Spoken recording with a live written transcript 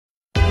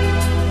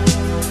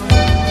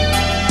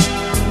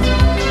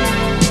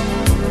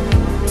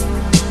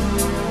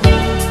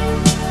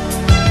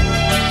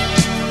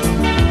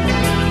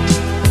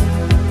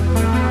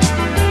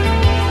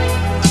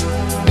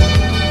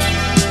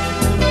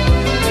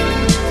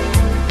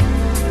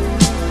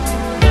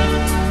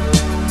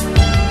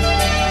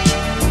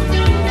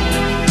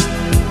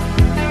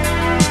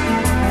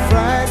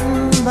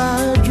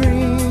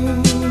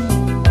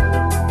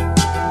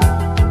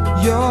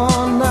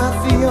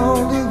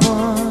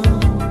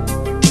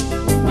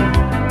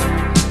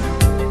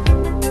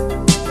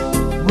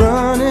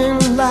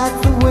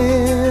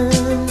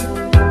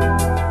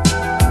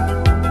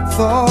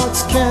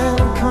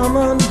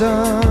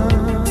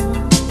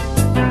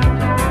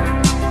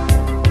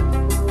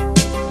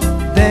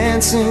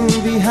dancing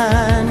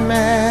behind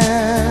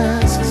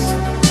masks,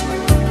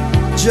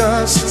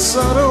 just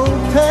subtle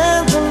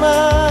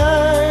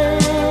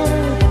pantomime,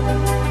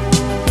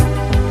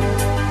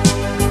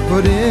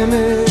 but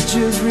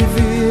images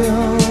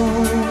reveal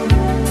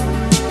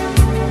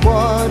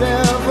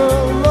whatever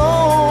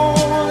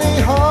lonely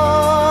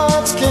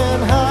hearts can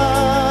hide.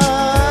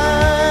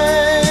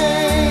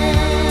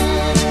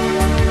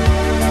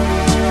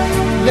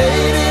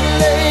 Lady,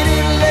 lady,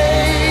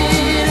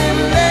 lady,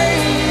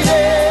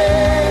 lady,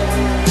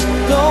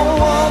 don't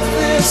walk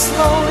this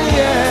lonely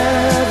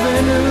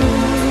avenue.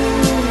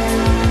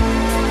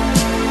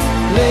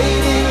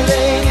 Lady,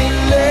 lady,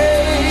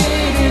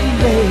 lady,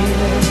 lady,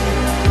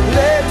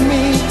 let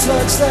me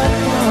touch that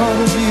part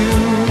of you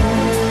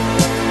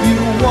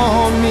you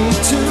want me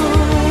to.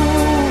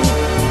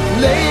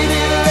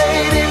 Lady,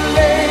 lady,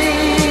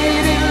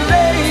 lady,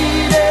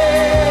 lady,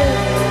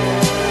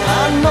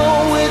 I know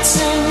it's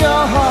in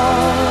your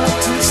heart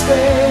to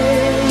stay.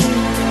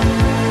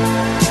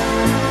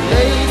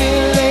 Lady,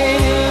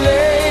 lady,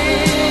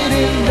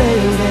 lady,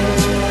 lady,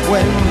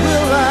 when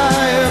will I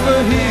ever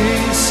hear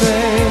you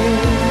say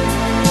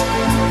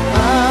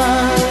I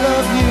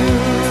love you?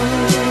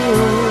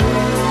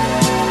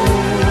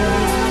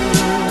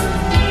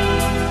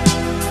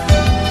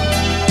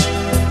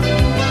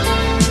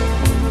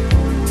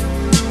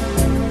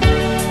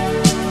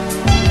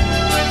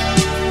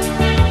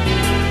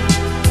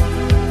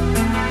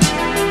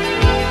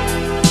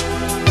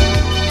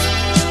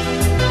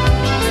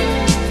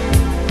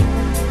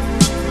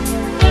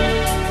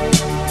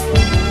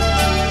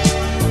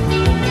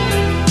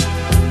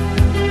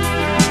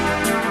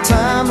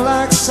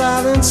 Like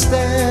silent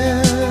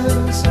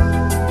stairs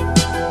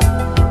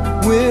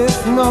with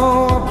no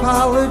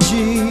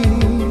apology,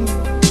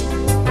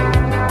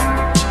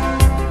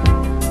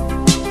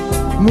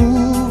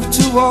 move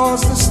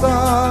towards the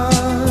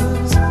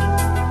stars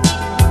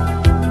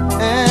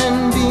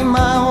and be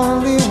my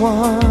only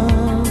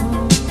one.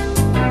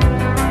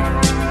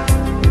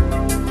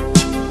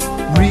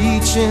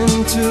 Reach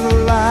into the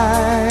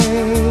light